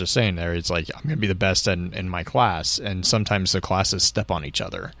Josh was just saying there. It's like, I'm going to be the best in my class, and sometimes the classes step on each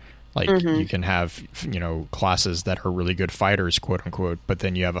other. Like, you can have, classes that are really good fighters, quote unquote, but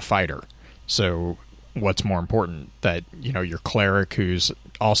then you have a fighter. So what's more important, that, your cleric who's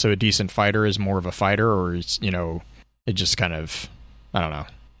also a decent fighter is more of a fighter, or it's, it just kind of, I don't know.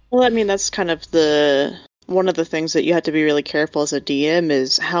 Well, I mean, that's kind of one of the things that you have to be really careful as a DM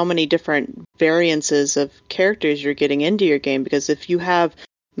is how many different variances of characters you're getting into your game, because if you have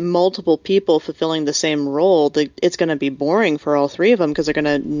multiple people fulfilling the same role, it's going to be boring for all three of them, because they're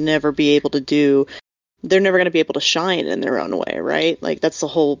never going to be able to shine in their own way, right? Like, that's the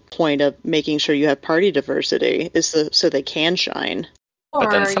whole point of making sure you have party diversity, is so they can shine.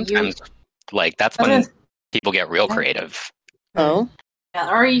 But then sometimes, that's when people get real creative. Oh? Yeah,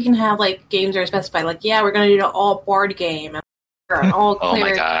 or you can have, games that are specified, we're going to do an all-bard game, or an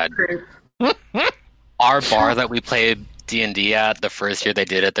all-cleric group. Our bar that we played D&D at, the first year they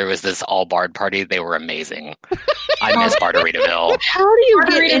did it, there was this all-bard party. They were amazing. I miss Barteritaville. How do you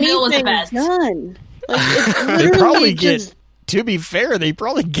get Barteritaville was the anything best. done? They probably to be fair, they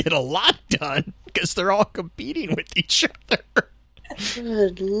probably get a lot done, because they're all competing with each other.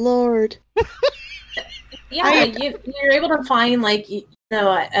 Good Lord. Yeah, you're able to find,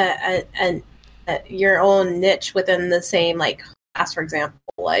 your own niche within the same, class, for example.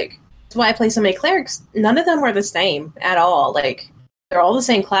 That's why I play so many clerics. None of them were the same at all. They're all the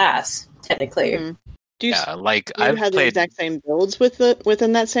same class, technically. Mm-hmm. Do you have played the exact same builds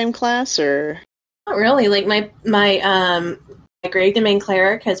within that same class, or? Not really. My Grave Domain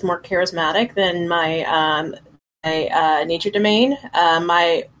cleric has more charismatic than my Nature Domain.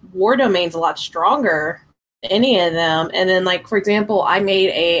 My War Domain's a lot stronger than any of them. And then, for example, I made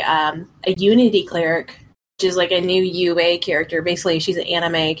a Unity cleric, which is a new UA character. Basically, she's an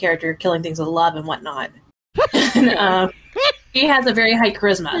anime character killing things with love and whatnot. And, she has a very high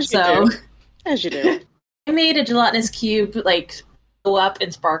charisma. As you do. I made a gelatinous cube, go up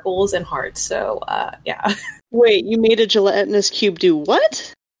in sparkles and hearts. So, yeah. Wait, you made a gelatinous cube do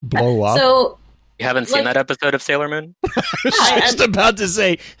what? Blow up? So, you haven't seen that episode of Sailor Moon? I was just about to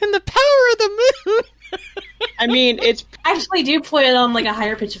say, and the power of the moon! I mean, it's... I actually do put it on, a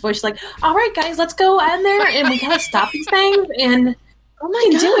higher pitch of voice. All right, guys, let's go in there, and we gotta stop these things, and Oh my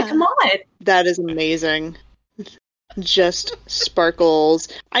God. do it, come on! That is amazing. Just sparkles.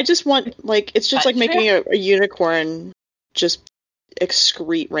 I just want, it's just like making a unicorn just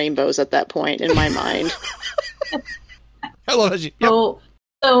excrete rainbows at that point in my mind. I love it. Yep.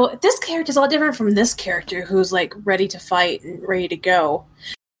 So this character is a lot different from this character who's ready to fight and ready to go.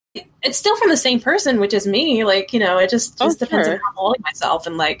 It's still from the same person, which is me. It just depends on how I'm holding myself.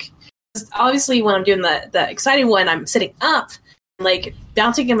 And obviously when I'm doing the exciting one, I'm sitting up,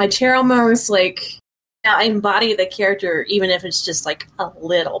 bouncing in my chair almost. I embody the character, even if it's just a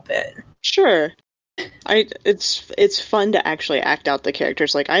little bit. Sure. It's fun to actually act out the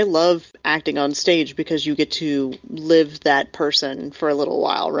characters. I love acting on stage because you get to live that person for a little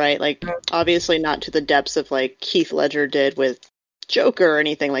while, right? Obviously not to the depths of Heath Ledger did with Joker or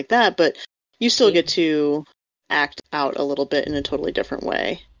anything like that, but you still get to act out a little bit in a totally different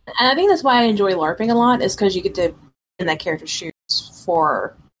way. And I think that's why I enjoy LARPing a lot, is because you get to be in that character's shoes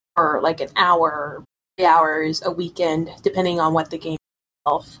for for like an hour, 3 hours a weekend, depending on what the game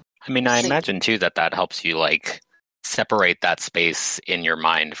itself. I mean, I imagine too that helps you like separate that space in your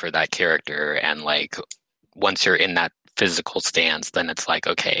mind for that character, and like once you're in that physical stance, then it's like,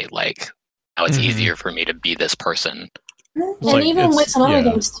 okay, like now it's easier for me to be this person. And like, even with some other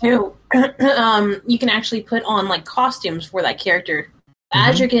games too, you can actually put on like costumes for that character.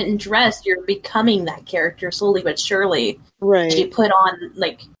 As you're getting dressed, you're becoming that character slowly but surely. Right. You put on,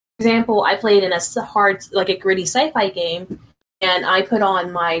 like, for example, I played in a hard, like a gritty sci-fi game, and I put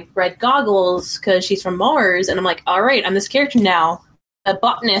on my red goggles because she's from Mars, and I'm like, all right, I'm this character now, a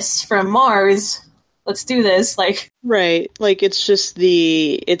botanist from Mars. Let's do this. Like, right. Like, it's just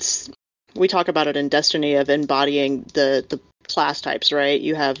we talk about it in Destiny of embodying the class types, right?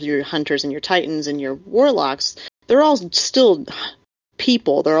 You have your hunters and your titans and your warlocks. They're all still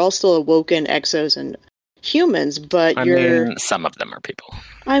people. They're all still awoken exos and humans, but I mean, some of them are people.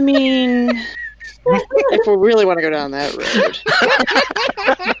 I mean, if we really want to go down that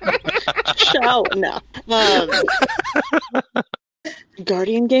road.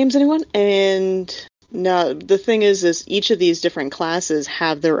 Guardian games, anyone? And no, the thing is each of these different classes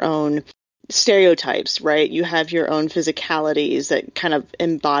have their own stereotypes, right? You have your own physicalities that kind of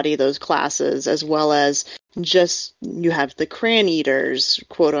embody those classes, as well as just you have the crayon eaters,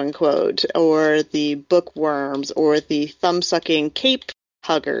 quote unquote, or the bookworms, or the thumb-sucking cape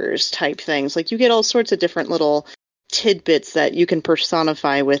huggers type things. Like, you get all sorts of different little tidbits that you can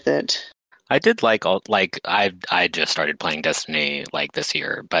personify with it. I did I just started playing Destiny like this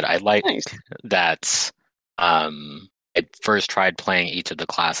year, but I like that I first tried playing each of the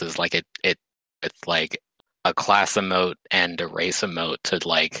classes like it with like a class emote and a race emote to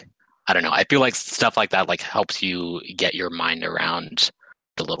like, I don't know. I feel like stuff like that like helps you get your mind around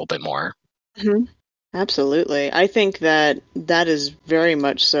a little bit more. Mm-hmm. Absolutely. I think that is very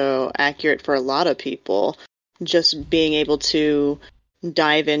much so accurate for a lot of people, just being able to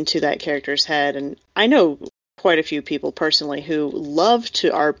dive into that character's head. And I know quite a few people personally who love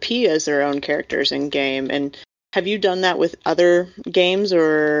to RP as their own characters in game. And have you done that with other games?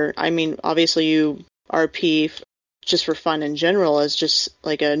 Or, I mean, obviously you RP just for fun in general as just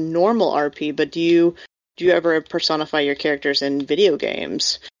like a normal RP, but do you ever personify your characters in video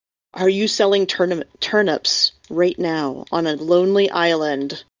games? Are you selling turnips right now on a lonely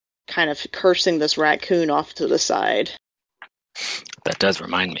island, kind of cursing this raccoon off to the side? That does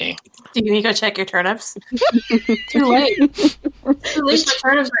remind me. Do you need to go check your turnips? Too late. Too late for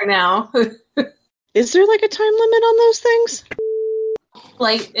turnips right now. Is there like a time limit on those things?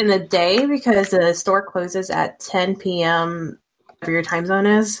 Like in the day, because the store closes at 10 p.m. whatever your time zone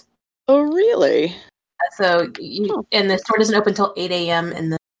is. Oh, really? So, and the store doesn't open until 8 a.m. in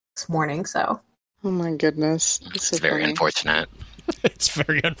the next morning, so. Oh my goodness. It's very unfortunate. It's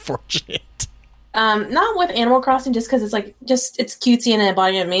very unfortunate. Not with Animal Crossing, just because it's like, it's cutesy and an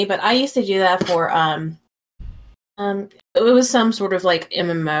embodiment of me, but I used to do that for, it was some sort of like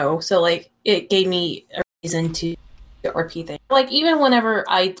MMO, so like, it gave me a reason to RP thing. Like, even whenever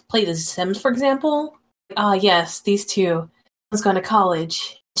I play The Sims, for example, yes, these two, one's going to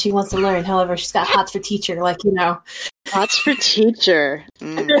college. She wants to learn, however, she's got hots for teacher, like, you know. Hots for teacher.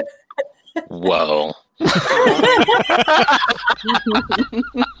 Mm. Whoa.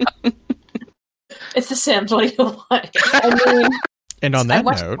 It's The Sims, what do you want? I mean, and on that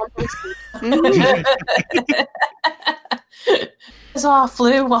note... It's all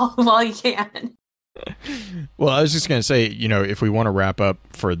flu while you can. Well, I was just going to say, you know, if we want to wrap up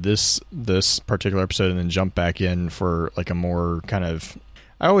for this particular episode and then jump back in for like a more kind of,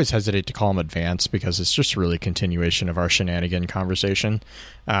 I always hesitate to call them advanced because it's just really a continuation of our shenanigan conversation.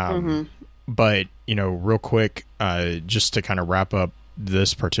 But, you know, real quick, just to kind of wrap up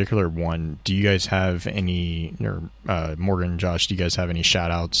this particular one, do you guys have any, or Morgan, Josh, do you guys have any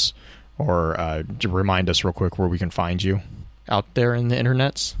shout outs or to remind us real quick where we can find you out there in the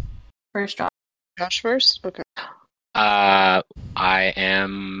internets? First off. Josh first? Okay. I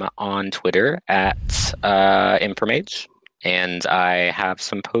am on Twitter at Informage, and I have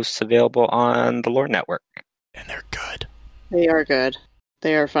some posts available on the Lore Network. And they're good. They are good.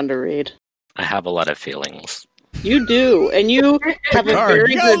 They are fun to read. I have a lot of feelings. You do, and you have a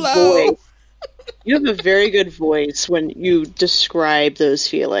very good voice. You have a very good voice when you describe those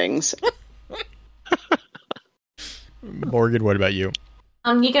feelings. Morgan, what about you?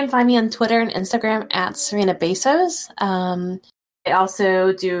 You can find me on Twitter and Instagram at Serena Bezos. I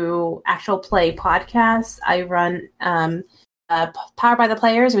also do actual play podcasts. I run Powered by the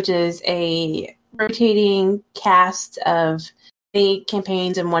Players, which is a rotating cast of many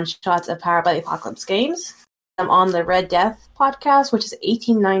campaigns and one-shots of Powered by the Apocalypse games. on the Red Death podcast, which is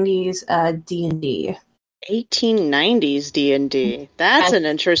 1890s D&D. 1890s D&D. That's an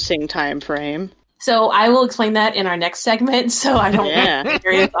interesting time frame. So I will explain that in our next segment, so I don't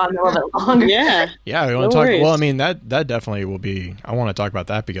carry this on a little bit longer. Yeah, we want to talk. Well, I mean that definitely will be. I want to talk about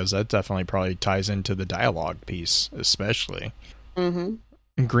that because that definitely probably ties into the dialogue piece, especially.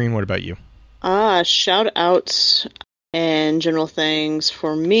 Mm-hmm. Green, what about you? Shout outs and general things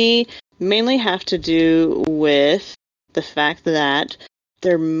for me mainly have to do with the fact that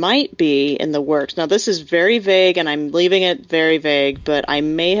there might be in the works. Now, this is very vague, and I'm leaving it very vague, but I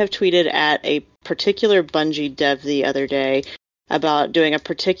may have tweeted at a particular Bungie dev the other day about doing a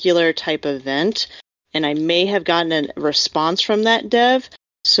particular type of event, and I may have gotten a response from that dev.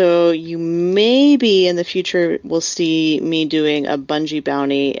 So you maybe in the future will see me doing a Bungie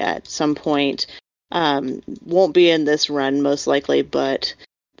bounty at some point. Won't be in this run, most likely, but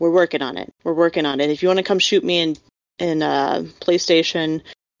we're working on it. If you want to come shoot me in PlayStation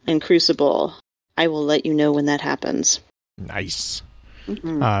and Crucible, I will let you know when that happens. Nice.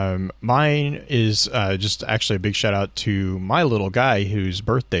 Mm-hmm. Mine is just actually a big shout out to my little guy whose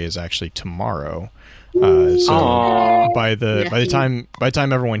birthday is actually tomorrow. By the time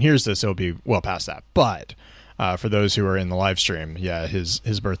everyone hears this, it'll be well past that. But for those who are in the live stream,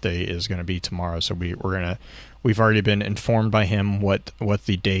 his birthday is going to be tomorrow. So we've already been informed by him what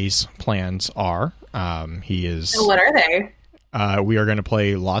the day's plans are. So what are they? We are going to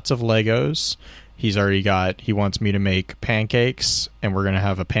play lots of Legos. He wants me to make pancakes, and we're going to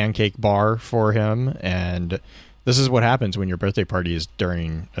have a pancake bar for him. And this is what happens when your birthday party is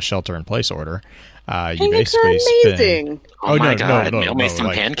during a shelter-in-place order. You basically amazing. Oh my God! Mail me some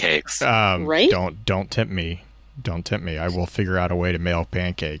pancakes. Right? Don't tempt me. Don't tempt me. I will figure out a way to mail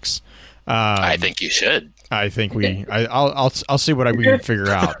pancakes. I think you should. I think I'll see what we can figure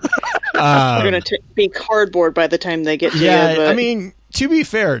out. We're going to be cardboard by the time they get to you. Yeah, I mean, to be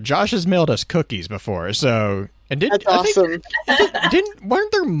fair, Josh has mailed us cookies before, so that's awesome.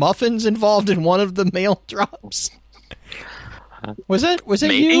 Weren't there muffins involved in one of the mail drops? Was it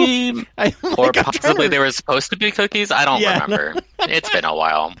maybe you? Or possibly there were supposed to be cookies? I don't remember. It's been a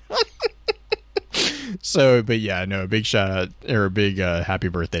while. So, but a big shout out or a big happy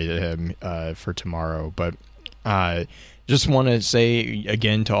birthday to him for tomorrow. But just want to say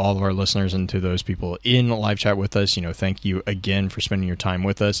again to all of our listeners and to those people in live chat with us, thank you again for spending your time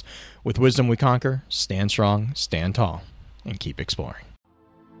with us. With wisdom we conquer. Stand strong, stand tall, and keep exploring.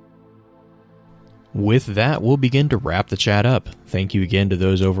 With that, we'll begin to wrap the chat up. Thank you again to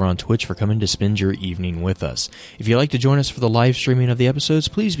those over on Twitch for coming to spend your evening with us. If you'd like to join us for the live streaming of the episodes,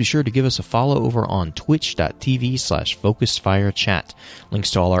 please be sure to give us a follow over on twitch.tv/FocusedFireChat.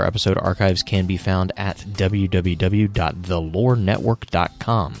 Links to all our episode archives can be found at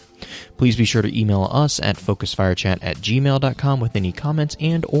www.thelorenetwork.com. Please be sure to email us at focusedfirechat@gmail.com with any comments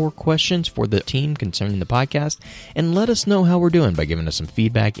and or questions for the team concerning the podcast, and let us know how we're doing by giving us some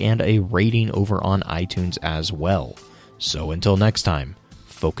feedback and a rating over on iTunes as well. So until next time,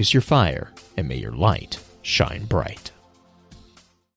 focus your fire and may your light shine bright.